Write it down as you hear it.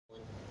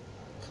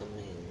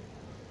comment.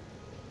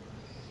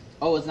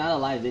 Oh, it's not a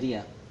live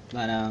video,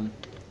 but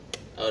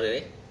Oh,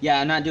 really? yeah,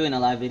 I'm not doing a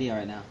live video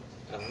right now.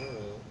 Oh,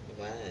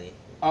 why?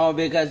 Oh,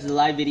 because the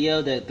live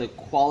video, the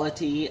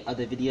quality of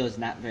the video is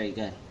not very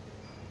good.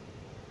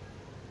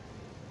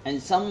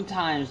 And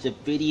sometimes the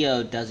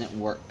video doesn't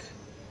work.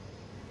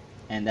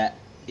 And that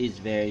is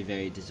very,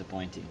 very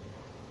disappointing.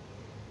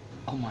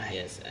 Oh my.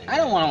 Yes, I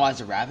don't want to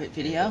watch a rabbit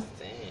video.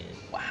 Understand.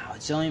 Wow,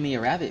 it's showing me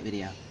a rabbit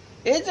video.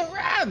 It's a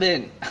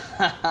rabbit!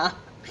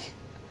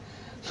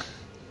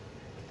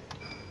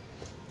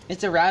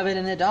 It's a rabbit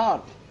and a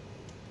dog.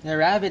 The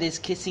rabbit is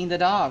kissing the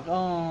dog.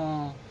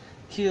 Oh,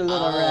 cute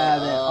little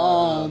rabbit.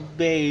 Oh,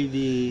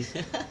 baby.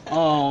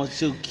 Oh,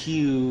 so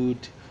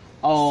cute.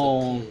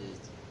 Oh, So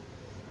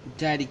cute.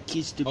 daddy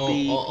kissed the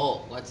baby.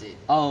 Oh, what's it?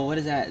 Oh, what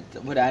is that?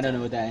 What I don't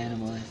know what that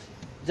animal is.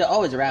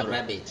 It's a rabbit. A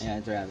rabbit. Yeah,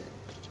 it's a rabbit.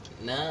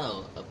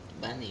 No, a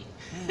bunny.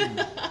 Hmm.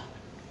 That's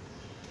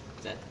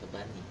a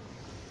bunny.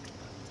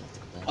 That's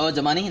a bunny. Oh, it's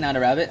a bunny, not a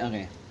rabbit?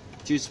 Okay.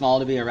 Too small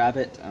to be a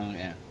rabbit? Oh,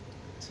 yeah.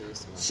 Too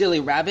small. Silly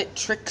rabbit,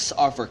 Trix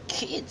are for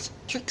kids.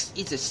 Trix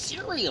is a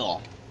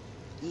cereal.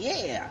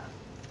 Yeah.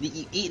 That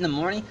you eat in the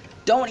morning.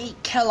 Don't eat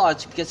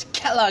Kellogg's because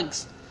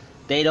Kellogg's,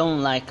 they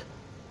don't like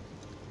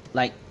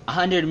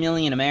 100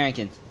 million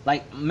Americans.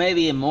 Like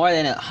maybe more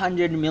than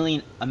 100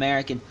 million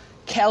Americans.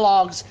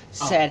 Kellogg's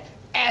said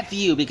F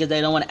you because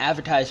they don't want to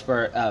advertise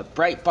for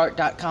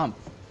Breitbart.com.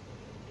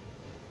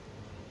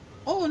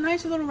 Oh,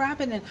 nice little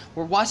rabbit. And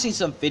we're watching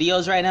some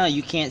videos right now.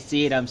 You can't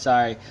see it. I'm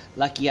sorry.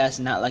 Lucky us,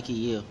 not lucky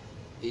you.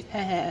 It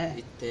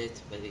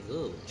tastes very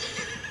good.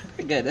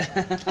 Good.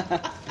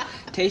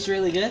 Tastes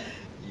really good?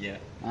 Yeah.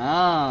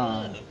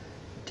 Oh.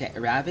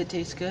 Rabbit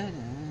tastes good?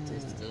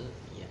 Tastes good,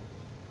 yeah.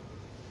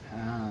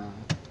 Oh.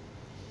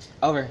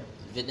 Over.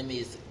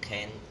 Vietnamese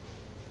can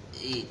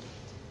eat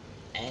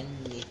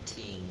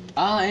anything.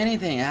 Oh,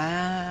 anything.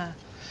 Ah.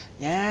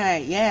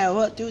 Yeah.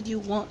 What do you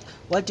want?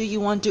 What do you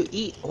want to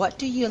eat? What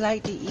do you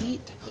like to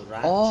eat?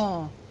 Rat.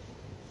 Oh.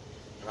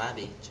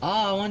 Rabbit. Oh,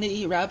 I want to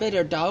eat rabbit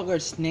or dog or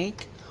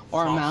snake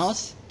or Fox.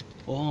 mouse.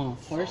 Oh,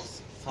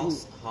 horse. Fox. Ooh,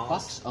 Horse.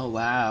 fox. Oh,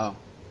 wow.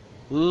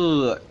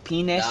 Ooh,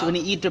 penis. Dog. When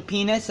you eat the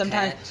penis,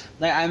 sometimes, Cat.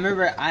 like I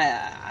remember,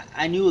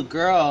 I knew a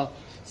girl.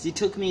 She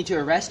took me to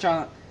a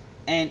restaurant,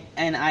 and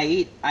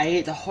I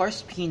ate the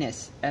horse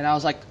penis, and I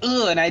was like,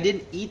 ugh, and I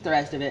didn't eat the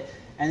rest of it.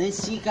 And then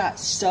she got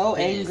so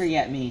Penis. angry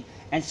at me,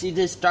 and she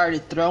just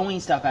started throwing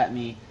stuff at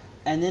me.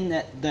 And then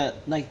the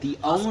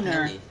Horse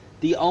owner, penis.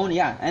 the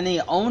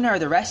owner of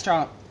the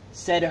restaurant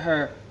said to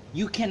her,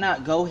 "You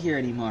cannot go here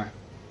anymore,"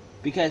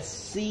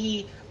 because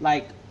she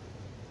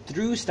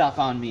threw stuff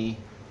on me,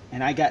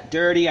 and I got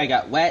dirty, I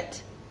got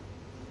wet,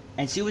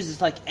 and she was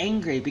just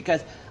angry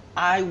because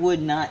I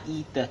would not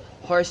eat the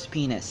horse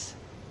penis.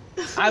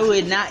 I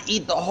would not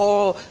eat the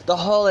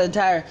whole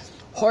entire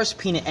horse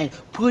penis and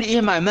put it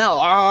in my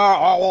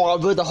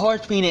mouth with the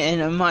horse penis in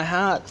my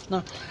mouth.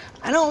 No,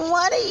 I don't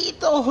want to eat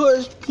the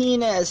horse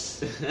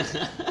penis,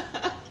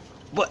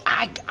 but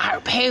I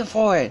pay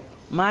for it.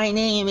 My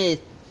name is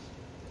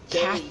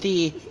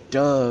Kathy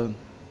Doug,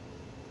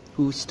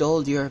 who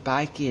stole your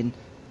bike in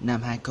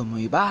Nam Hai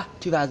Komui Ba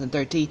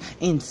 2013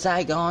 in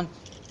Saigon.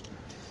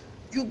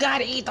 You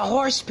gotta eat the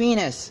horse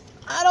penis.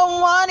 I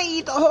don't want to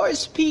eat the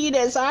horse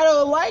penis. I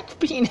don't like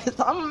penis.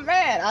 I'm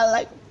mad. I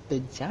like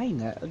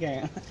vagina.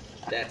 Okay.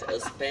 That's a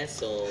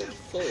special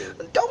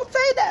food. Don't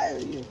say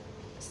that.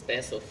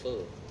 Special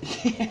food.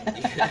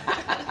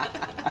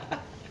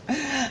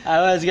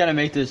 I was gonna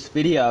make this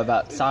video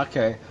about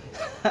soccer.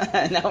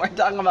 Now we're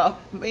talking about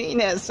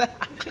penis.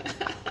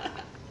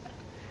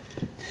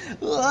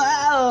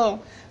 Wow.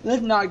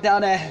 Let's knock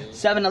down a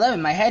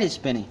 7-Eleven. My head is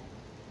spinning.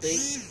 Big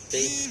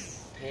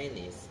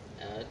penis.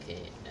 Okay.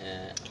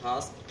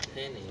 Horse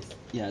penis.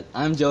 Yeah,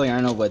 I'm Joey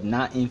Arnold with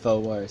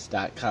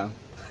NotInfowars.com.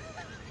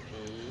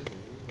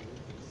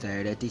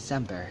 3rd of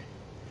December,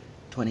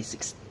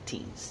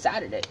 2016,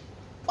 Saturday.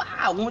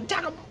 Wow, we're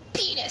talking about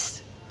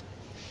penis.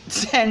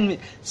 Send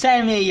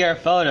me your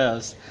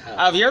photos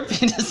of your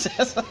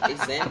penises.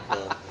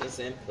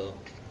 Example.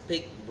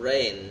 Big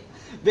brain.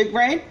 Big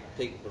brain,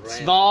 Big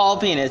brain. small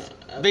penis.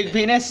 Okay. Big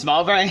penis,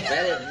 small brain.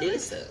 Very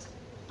delicious.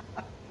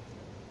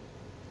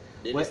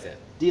 Delicious. What?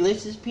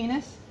 Delicious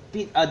penis?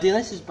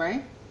 Delicious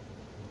brain?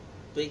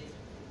 Big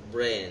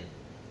brain.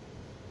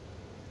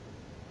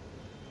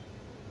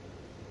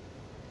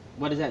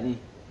 What does that mean?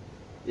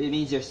 It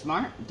means you're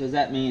smart? Does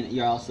that mean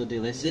you're also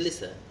delicious?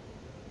 Delicious.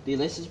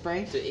 Delicious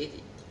brain? To eat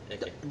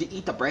it. Okay. To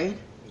eat the brain?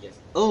 Yes.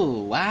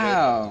 Oh,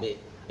 wow. Big.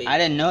 I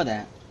didn't know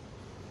that.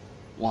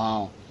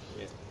 Wow.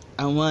 Yes.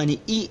 I wanna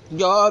eat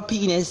your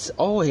penis,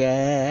 oh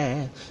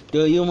yeah.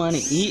 Do you wanna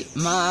eat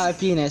my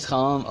penis?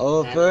 Come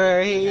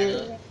over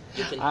here.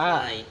 You can Ah.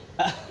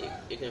 find.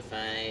 You can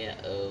find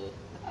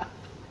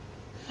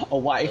A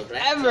wife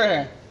a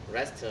ever.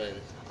 restaurant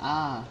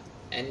Ah.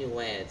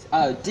 anywhere.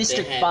 Oh,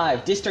 District They have-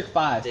 5. District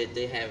 5.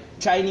 They have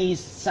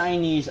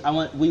Chinese.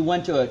 We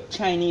went to a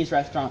Chinese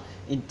restaurant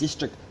in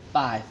District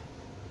 5.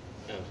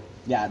 oh,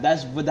 Yeah,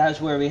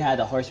 that's where we had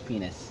the horse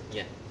penis.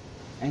 yeah.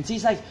 And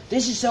she's like,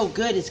 this is so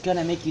good, it's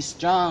gonna make you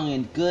strong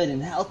and good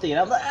and healthy.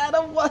 And I'm like, I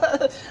don't want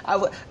to.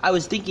 I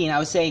was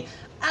saying,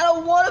 I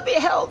don't want to be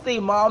healthy,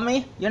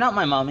 mommy. You're not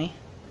my mommy.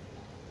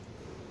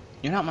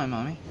 You're not my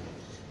mommy.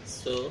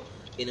 So,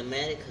 in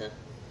America,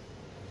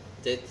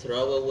 they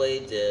throw away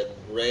the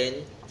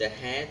brain, the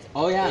head.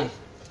 Oh, yeah.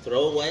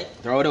 Throw away?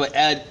 Throw it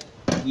away.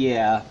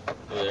 Yeah.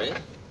 Really?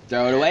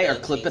 Throw it away or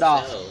don't clip think it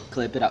off. so.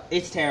 Clip it up.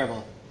 It's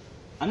terrible.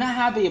 I'm not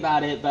happy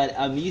about it, but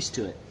I'm used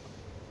to it.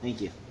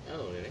 Thank you.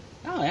 Oh, really?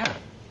 Oh, yeah.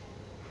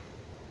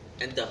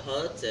 And the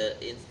heart, the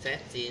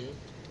intestine.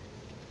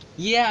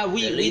 Yeah,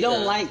 we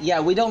don't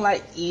liver. we don't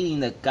like eating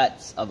the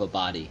guts of a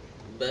body.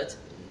 But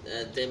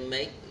they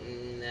make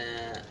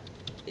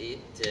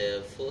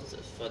it food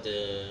for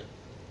the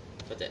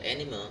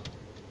animal.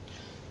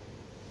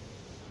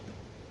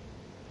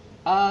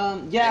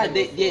 Yeah,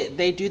 Animal food.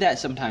 they do that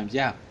sometimes.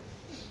 Yeah.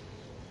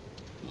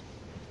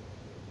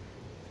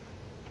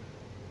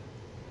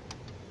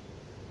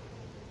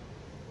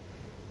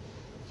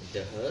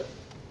 The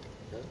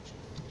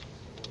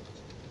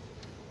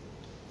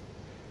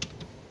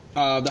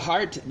heart. The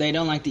heart. They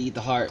don't like to eat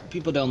the heart.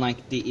 People don't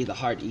like to eat the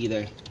heart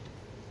either.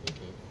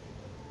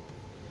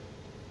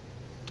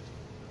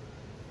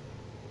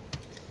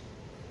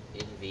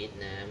 In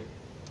Vietnam,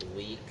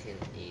 we can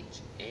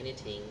eat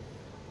anything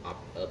of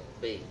a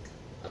pig,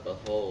 of a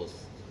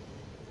horse,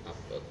 of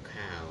a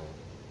cow.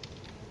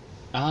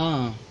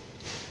 Oh.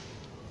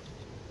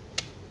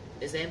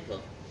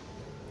 Example,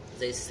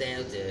 they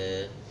sell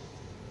the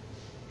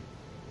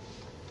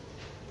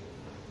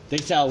They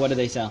sell. What do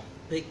they sell?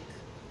 pig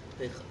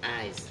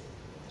eyes.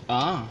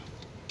 Ah.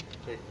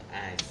 Pig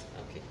eyes,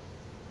 okay.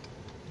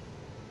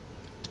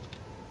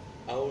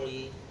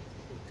 Only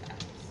pig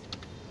eyes.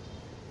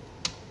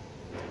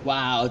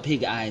 Wow.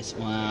 Pig eyes.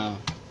 Wow.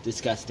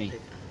 Disgusting.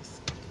 Pig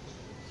eyes.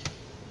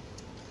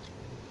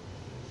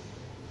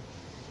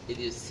 Did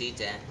you see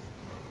that?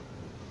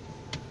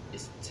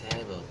 It's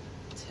terrible,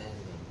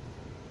 terrible.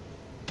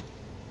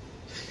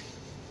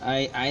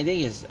 I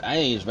think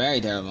it's very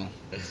terrible.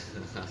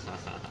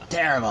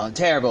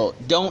 Terrible.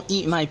 Don't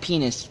eat my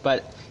penis.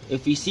 But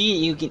if you see it,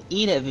 you can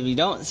eat it. If you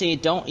don't see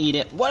it, don't eat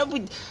it. What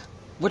if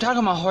we're talking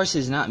about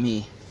horses, not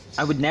me.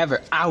 I would never.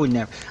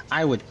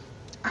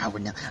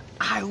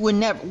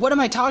 What am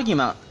I talking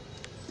about?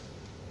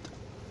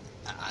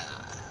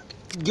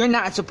 You're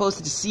not supposed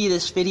to see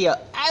this video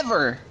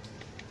ever.